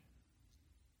church?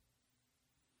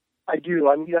 I do.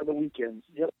 I lead on the weekends.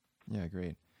 Yep. Yeah,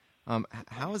 great.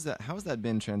 How has that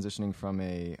been transitioning from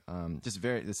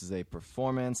this is a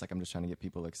performance, like I'm just trying to get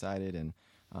people excited and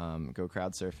go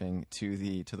crowd surfing, to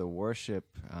the worship,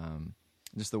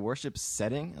 just the worship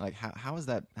setting? Like how's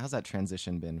that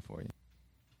transition been for you?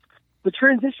 The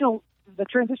transition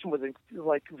was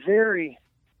like very,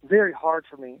 very hard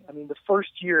for me. I mean, the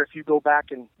first year, if you go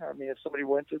back and if somebody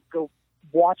went to go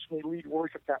watch me lead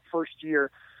worship that first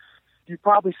year, you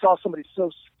probably saw somebody so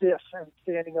stiff and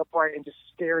standing upright and just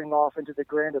staring off into the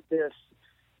grand abyss,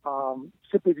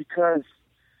 simply because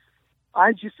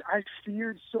I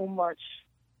feared so much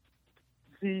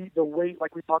the weight,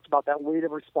 like we talked about, that weight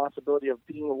of responsibility of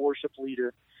being a worship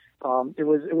leader. It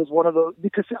was one of those,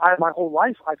 because my whole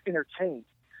life I've entertained.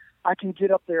 I can get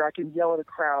up there, I can yell at a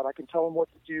crowd, I can tell them what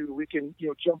to do, we can,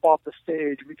 jump off the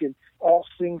stage, we can all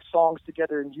sing songs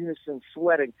together in unison,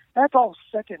 sweating. That's all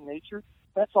second nature.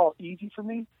 That's all easy for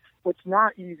me. What's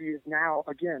not easy is now,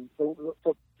 again, the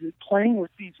playing with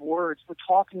these words, the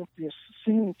talking,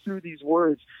 singing through these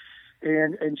words,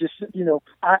 and just,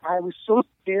 I was so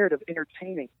scared of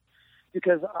entertaining,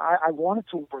 because I wanted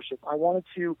to worship. I wanted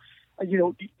to,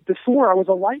 before I was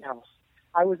a lighthouse.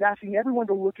 I was asking everyone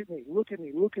to look at me, look at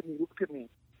me, look at me, look at me.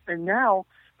 And now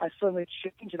I suddenly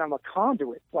change and I'm a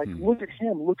conduit. Like, look at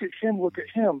him, look at him, look at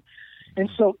him. And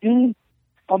so any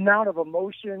amount of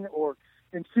emotion or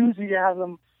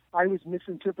enthusiasm, I was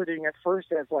misinterpreting at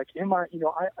first as like, am I,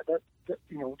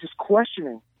 just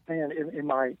questioning, man,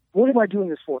 what am I doing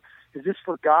this for? Is this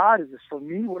for God? Is this for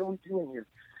me? What are we doing here?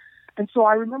 And so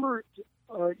I remember,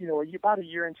 about a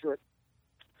year into it,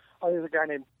 there's a guy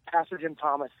named Pastor Jim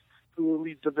Thomas, who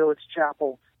leads the Village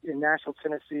Chapel in Nashville,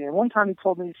 Tennessee. And one time he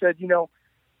told me, he said,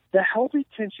 the healthy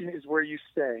tension is where you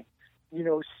stay.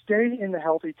 Stay in the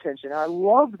healthy tension. And I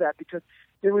love that, because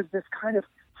there was this kind of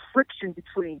friction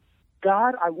between,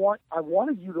 God, I want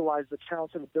to utilize the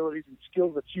talents and abilities and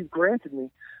skills that you've granted me,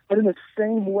 but in the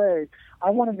same way, I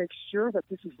want to make sure that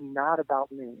this is not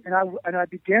about me. And I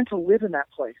began to live in that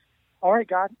place. All right,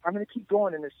 God, I'm going to keep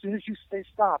going, and as soon as you say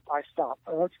stop, I stop.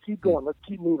 Let's keep going. Let's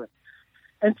keep moving.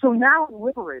 And so now I'm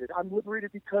liberated. I'm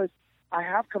liberated because I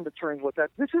have come to terms with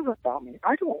that. This isn't about me.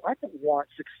 I don't want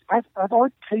success. I've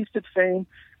already tasted fame,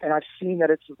 and I've seen that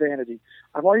it's vanity.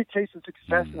 I've already tasted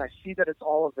success, and I see that it's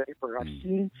all a vapor. I've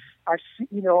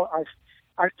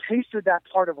tasted that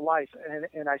part of life,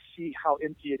 and I see how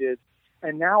empty it is.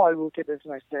 And now I look at this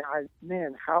and I say,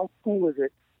 man, how cool is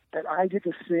it that I get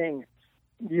to sing,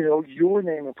 your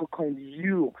name and proclaim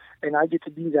you, and I get to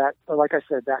be that, like I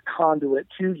said, that conduit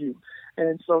to you.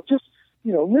 And so just,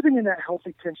 living in that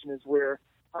healthy tension is where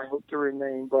I hope to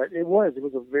remain. But it was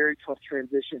a very tough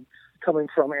transition coming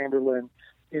from Amberlin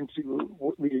into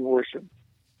leading worship.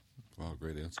 Wow,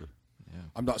 great answer. Yeah.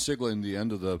 I'm not signaling the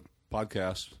end of the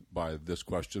podcast by this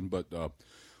question, but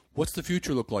what's the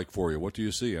future look like for you? What do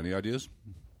you see? Any ideas?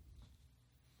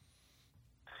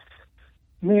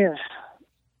 Man,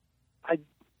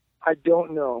 I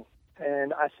don't know.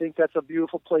 And I think that's a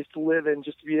beautiful place to live in,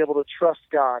 just to be able to trust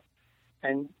God.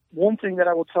 And one thing that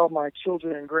I will tell my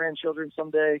children and grandchildren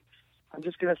someday, I'm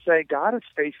just going to say, God is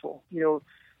faithful. You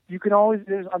can always,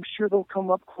 I'm sure there'll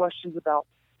come up questions about,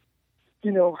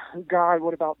 God,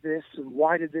 what about this? And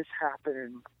why did this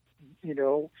happen?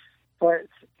 And, but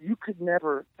you could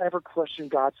never, ever question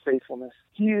God's faithfulness.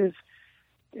 He is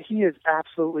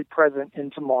absolutely present in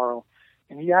tomorrow,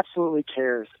 and he absolutely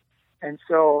cares. And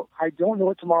so I don't know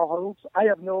what tomorrow holds. I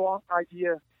have no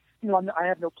idea. I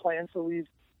have no plans to leave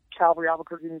Calvary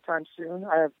Albuquerque anytime soon.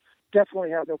 I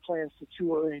definitely have no plans to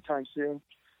tour anytime soon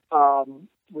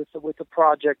with the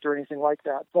project or anything like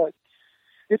that. But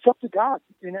it's up to God.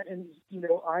 And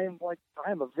I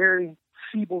am a very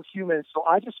feeble human, so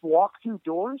I just walk through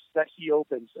doors that he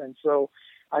opens. And so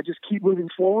I just keep moving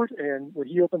forward, and when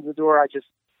he opens the door, I just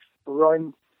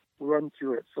run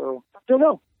through it. So I don't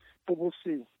know, but we'll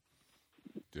see.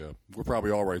 Yeah, we're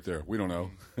probably all right there. We don't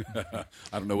know. I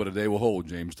don't know what a day will hold,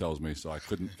 James tells me, so I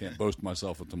can't boast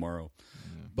myself of tomorrow.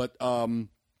 Yeah. But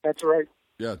that's right.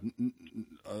 Yeah,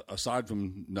 aside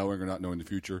from knowing or not knowing the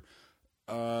future,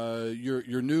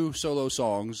 your new solo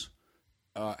songs,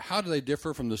 how do they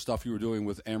differ from the stuff you were doing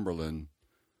with Amberlin?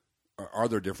 Are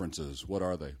there differences? What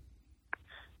are they?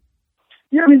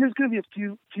 Yeah, there's going to be a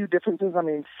few differences.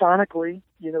 Sonically,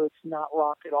 it's not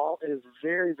rock at all. It is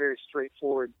very, very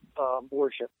straightforward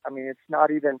worship. It's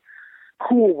not even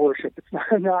cool worship. It's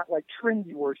not like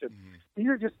trendy worship. Mm-hmm. These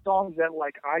are just songs that,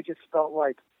 I just felt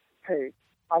like, hey,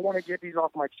 I want to get these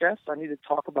off my chest. I need to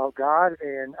talk about God,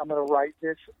 and I'm going to write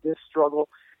this struggle.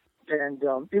 And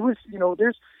it was,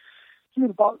 there's,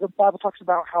 the Bible talks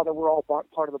about how that we're all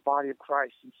part of the body of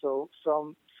Christ, and so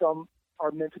some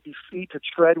are meant to be feet to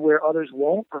tread where others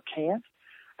won't or can't.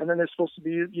 And then there's supposed to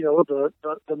be,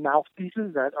 the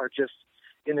mouthpieces that are just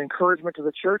an encouragement to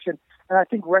the church. And I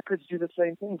think records do the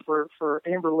same thing for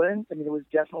Amberlin. It was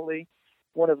definitely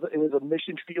it was a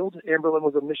mission field. Amberlin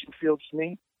was a mission field to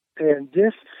me. And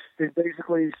this is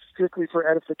basically strictly for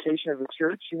edification of the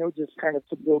church, just kind of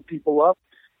to build people up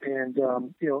and,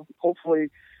 hopefully,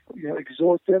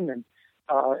 exhort them and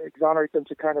exonerate them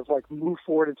to kind of move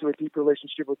forward into a deep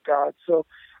relationship with God. So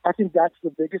I think that's the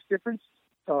biggest difference.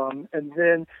 And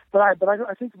then, I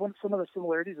think some of the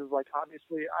similarities is like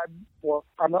obviously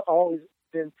I'm always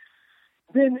been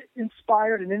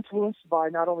inspired and influenced by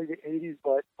not only the 80s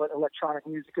but electronic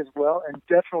music as well, and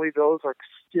definitely those are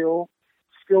still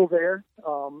there,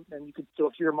 and you can still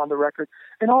hear them on the record,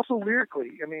 and also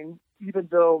lyrically. I mean, even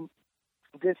though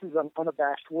this is an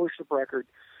unabashed worship record,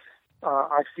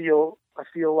 I feel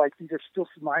like these are still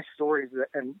my stories,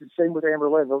 and the same with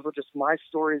Amberlynn. Those are just my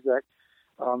stories that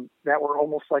were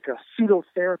almost like a pseudo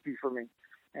therapy for me,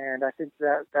 and I think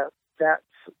that's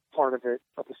part of it,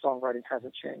 of the songwriting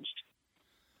hasn't changed.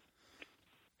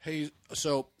 Hey,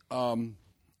 so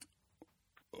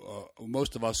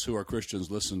most of us who are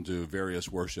Christians listen to various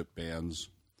worship bands.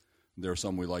 There are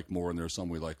some we like more, and there are some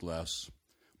we like less.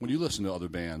 When you listen to other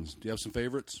bands, do you have some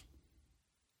favorites?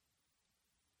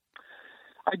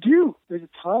 I do. There's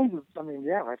tons of. I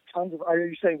have tons of. Are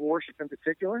you saying worship in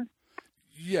particular?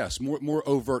 Yes, more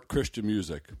overt Christian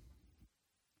music.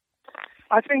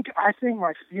 I think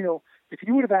my, if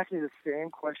you would have asked me the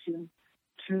same question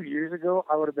 2 years ago,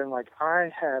 I would have been like,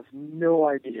 I have no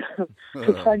idea,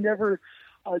 because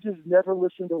I just never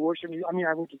listened to worship music. I mean,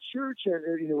 I went to church at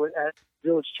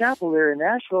Village Chapel there in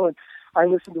Nashville, and I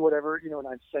listened to whatever, and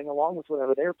I sang along with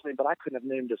whatever they were playing, but I couldn't have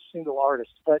named a single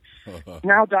artist. But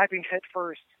now diving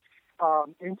headfirst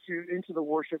into the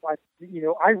worship, I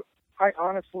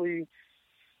honestly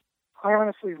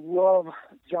love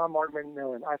John Mark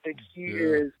McMillan. I think he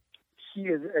is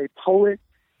a poet.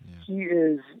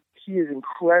 Yeah. He is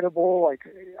incredible. Like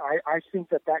I think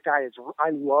that guy is.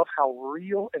 I love how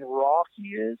real and raw he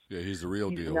is. Yeah, he's the real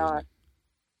deal.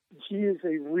 He is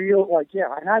a real,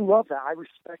 and I love that. I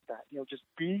respect that. Just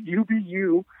be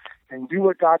you, and do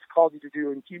what God's called you to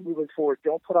do, and keep moving forward.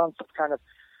 Don't put on some kind of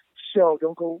show.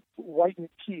 Don't go whiten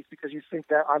teeth because you think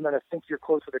that I'm going to think you're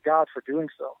closer to God for doing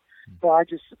so. But I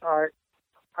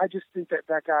just think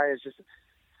that guy is just,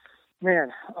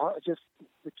 man, just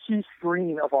the Keith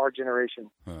Green of our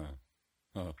generation.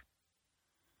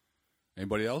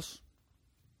 Anybody else?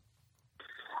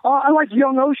 I like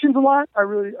Young Oceans a lot.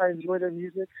 I enjoy their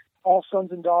music. All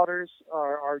Sons and Daughters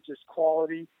are just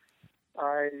quality.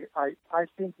 I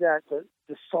think that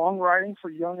the songwriting for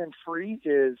Young and Free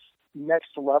is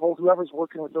next level. Whoever's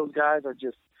working with those guys are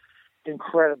just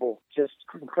incredible. Just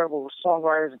incredible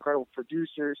songwriters, incredible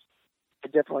producers. I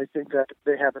definitely think that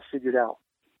they have it figured out.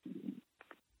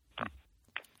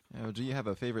 Do you have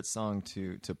a favorite song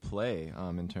to play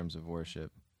in terms of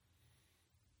worship?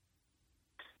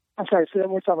 I'm sorry, say that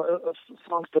one more time.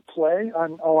 Songs to play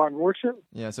on worship?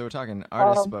 Yeah, so we're talking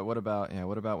artists, but what about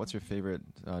what's your favorite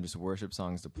just worship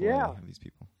songs to play of these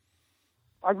people?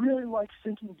 I really like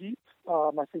Sinking Deep.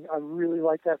 I think I really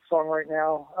like that song right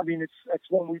now. I mean, it's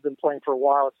one we've been playing for a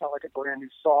while. It's not like a brand new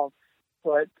song,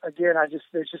 but again,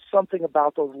 there's just something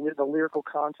about the lyrical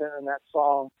content in that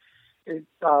song.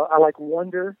 I like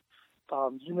Wonder.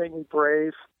 You Make Me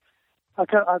Brave. I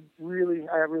really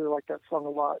like that song a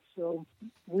lot. So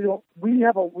we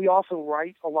also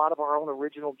write a lot of our own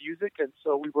original music, and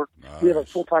so we have a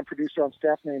full-time producer on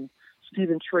staff named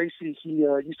Stephen Tracy. He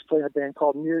used to play in a band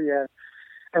called Myriad,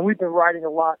 and we've been writing a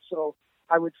lot. So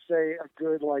I would say a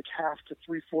good half to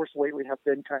 3/4 lately have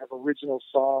been kind of original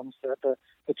songs that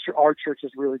our church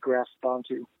has really grasped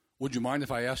onto. Would you mind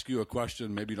if I ask you a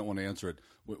question? Maybe you don't want to answer it.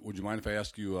 Would you mind if I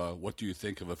ask you what do you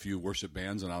think of a few worship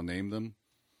bands, and I'll name them?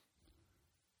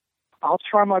 I'll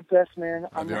try my best, man.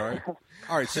 All right.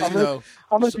 All right. So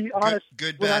I'm gonna be honest.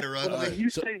 Good, bad, or ugly. When you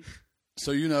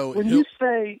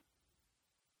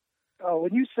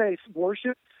say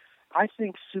worship, I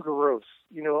think Sugar Rose.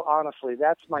 Honestly,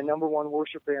 that's my number one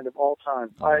worship band of all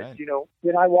time. Right.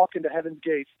 When I walk into Heaven's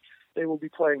Gates, they will be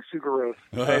playing Sugar Rose.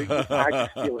 I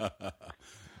just feel it.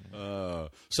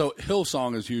 So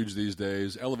Hillsong is huge these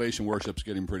days. Elevation Worship's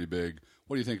getting pretty big.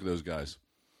 What do you think of those guys?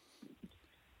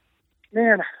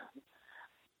 Man,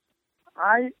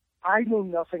 I know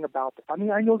nothing about them. I mean,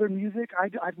 I know their music.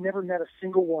 I've never met a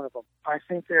single one of them. I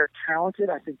think they're talented.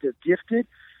 I think they're gifted.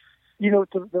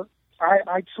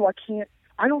 I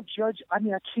don't judge. I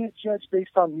mean, I can't judge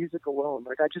based on music alone.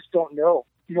 I just don't know.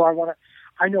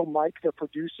 I know Mike, the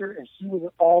producer, and he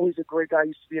was always a great guy. He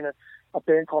used to be in a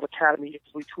band called Academy.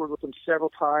 We toured with him several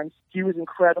times. He was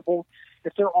incredible.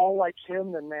 If they're all like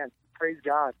him, then man, praise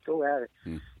God, go at it.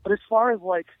 But as far as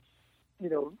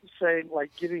saying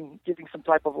giving some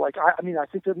type of I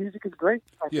think their music is great.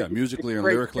 Musically and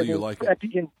lyrically, you like it. At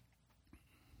the end,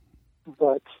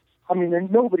 but I mean,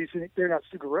 they're not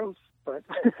Sugar Rose, but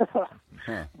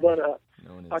but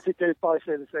I think they'd probably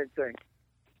say the same thing.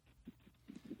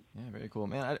 Yeah, very cool,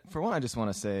 man. For one, I just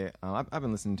want to say I've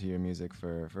been listening to your music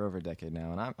for over a decade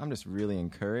now, and I'm just really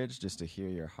encouraged just to hear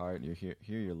your heart, hear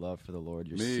your love for the Lord,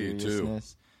 your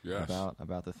seriousness Yes.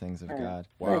 about the things of God.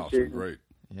 Wow, so great.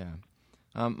 Yeah.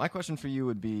 My question for you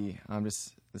would be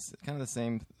just this kind of the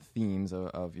same themes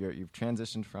of you've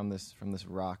transitioned from this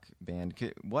rock band.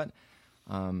 What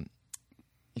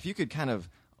if you could kind of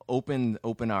open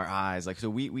our eyes, like, so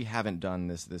we haven't done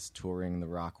this touring the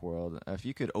rock world. If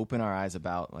you could open our eyes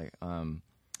about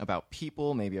about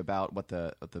people, maybe about what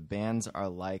the bands are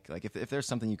like if there's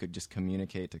something you could just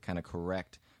communicate to kind of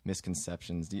correct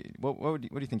misconceptions, what do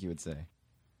you think you would say?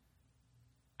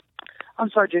 I'm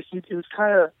sorry, Jason. It was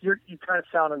kind of you kind of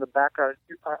sound in the background.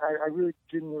 I really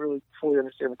didn't fully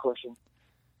understand the question.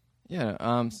 Yeah.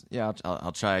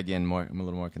 I'll try again a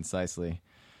little more concisely.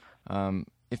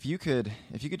 If you could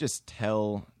just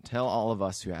tell all of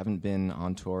us who haven't been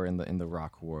on tour in the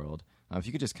rock world, if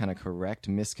you could just kind of correct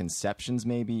misconceptions,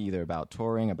 maybe either about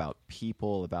touring, about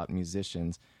people, about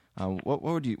musicians, what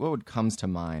would comes to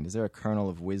mind? Is there a kernel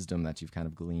of wisdom that you've kind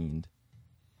of gleaned?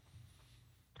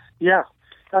 Yeah,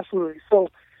 absolutely. So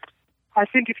I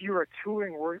think if you're a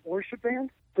touring worship band,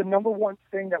 the number one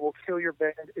thing that will kill your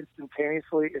band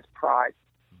instantaneously is pride.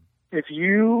 It's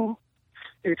an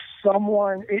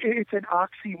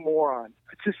oxymoron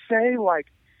to say, like,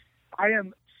 I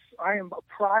am a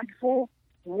prideful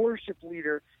worship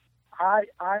leader. I'm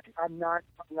not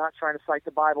trying to cite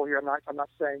the Bible here. I'm not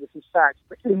saying this is fact,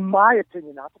 but in my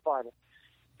opinion, not the Bible,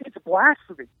 it's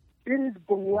blasphemy. It is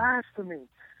blasphemy.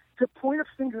 To point a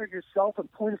finger at yourself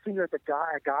and point a finger at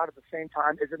God at the same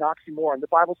time is an oxymoron. The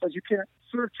Bible says you can't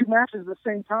serve two masters at the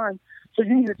same time, so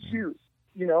you need to choose.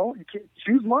 You can't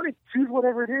choose money, choose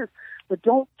whatever it is, but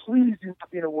please do not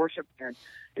be in a worship band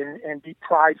and be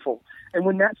prideful. And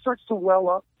when that starts to well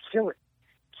up, kill it,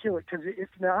 because if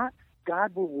not,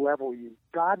 God will level you.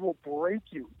 God will break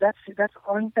you. That's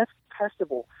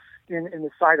testable in the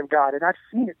sight of God. And I've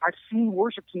seen it. I've seen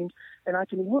worship teams, and I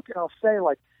can look and I'll say,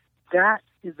 like, that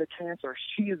is the cancer.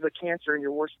 She is the cancer in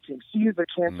your worship team. She is the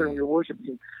cancer in your worship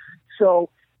team. So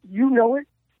you know it,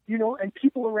 and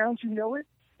people around you know it.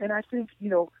 And I think,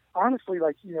 honestly,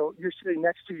 like, you're sitting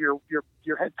next to your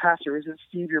head pastor. Isn't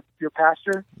Steve your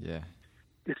pastor? Yeah.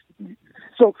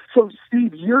 So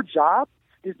Steve, your job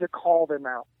is to call them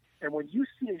out. And when you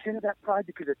see a hint of that pride,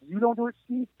 because if you don't do it,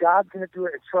 Steve, God's going to do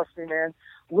it. And trust me, man,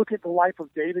 look at the life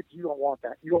of David. You don't want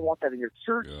that. You don't want that in your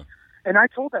church. Yeah. And I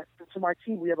told that to my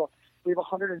team. We have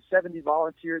 170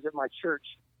 volunteers at my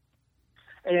church.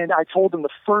 And I told them the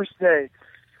first day,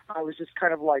 I was just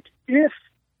kind of like, if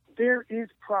there is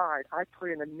pride, I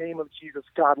pray in the name of Jesus,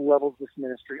 God levels this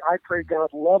ministry. I pray God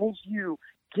levels you.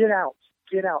 Get out.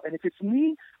 And if it's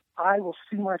me, I will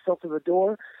see myself to the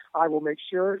door. I will make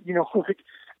sure,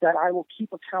 that I will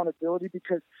keep accountability,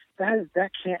 because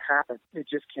that can't happen. It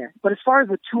just can't. But as far as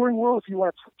the touring world, if you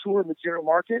want to tour in the general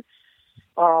market,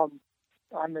 I'm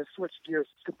going to switch gears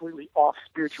completely off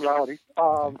spirituality.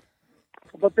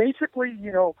 But basically,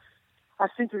 I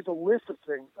think there's a list of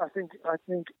things. I think,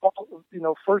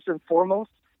 first and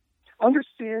foremost,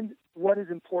 understand what is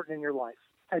important in your life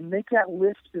and make that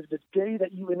list is the day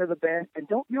that you enter the band. And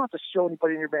you don't have to show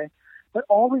anybody in your band, but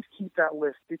always keep that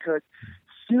list, because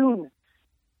soon,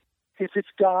 if it's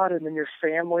God and then your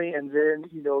family and then,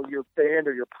 your band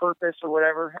or your purpose or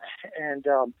whatever, and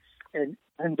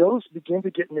those begin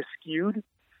to get miscued,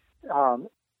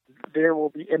 there will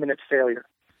be imminent failure.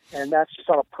 And that's just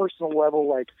on a personal level.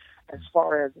 Like, as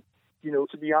far as,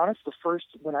 to be honest,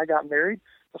 when I got married,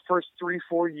 the first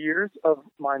 3-4 years of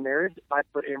my marriage, I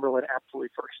put Amberlynn absolutely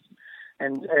first.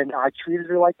 And I treated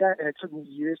her like that. And it took me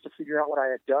years to figure out what I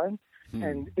had done.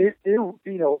 And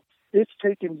it's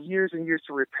taken years and years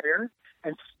to repair.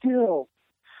 And still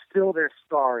there's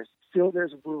scars. Still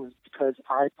there's wounds, because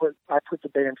I put the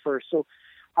band first. So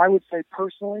I would say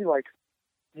personally, like,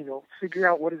 figure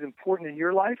out what is important in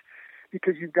your life,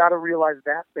 because you've got to realize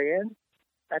that band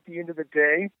at the end of the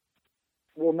day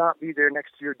will not be there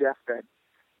next to your deathbed,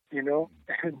 and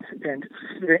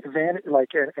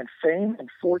fame and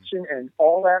fortune and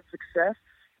all that success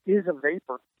is a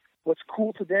vapor. What's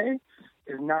cool today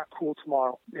is not cool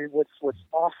tomorrow. And what's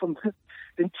awesome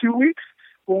in 2 weeks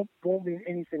won't mean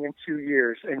anything in 2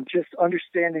 years. And just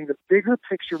understanding the bigger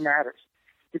picture matters,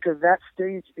 because that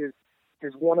stage is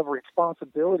one of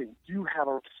responsibility. You have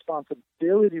a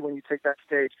responsibility when you take that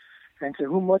stage. And to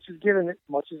whom much is given,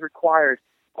 much is required.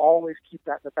 Always keep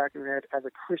that in the back of your head as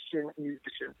a Christian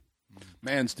musician.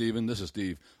 Man, Stephen, this is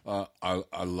Steve.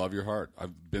 I love your heart.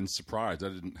 I've been surprised. I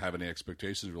didn't have any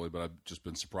expectations, really, but I've just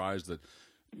been surprised that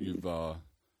you've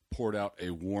poured out a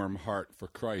warm heart for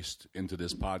Christ into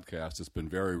this podcast. It's been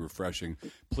very refreshing.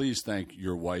 Please thank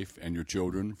your wife and your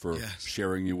children for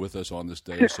sharing you with us on this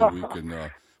day, so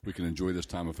we can enjoy this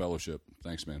time of fellowship.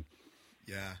 Thanks, man.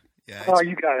 Yeah. Oh,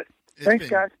 you got it. Thanks,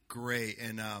 guys. Great,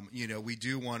 and we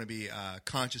do want to be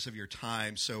conscious of your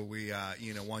time, so we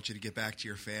want you to get back to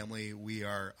your family. We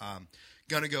are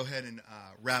going to go ahead and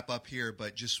wrap up here,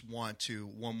 but just want to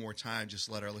one more time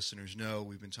just let our listeners know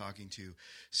we've been talking to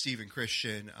Stephen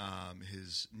Christian,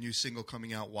 his new single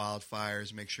coming out,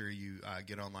 Wildfires. Make sure you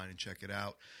get online and check it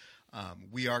out.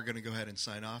 We are going to go ahead and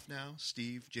sign off now.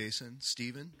 Steve, Jason,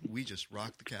 Stephen, we just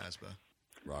rocked the Casbah.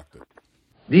 Rocked it.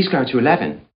 Please go to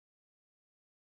 11.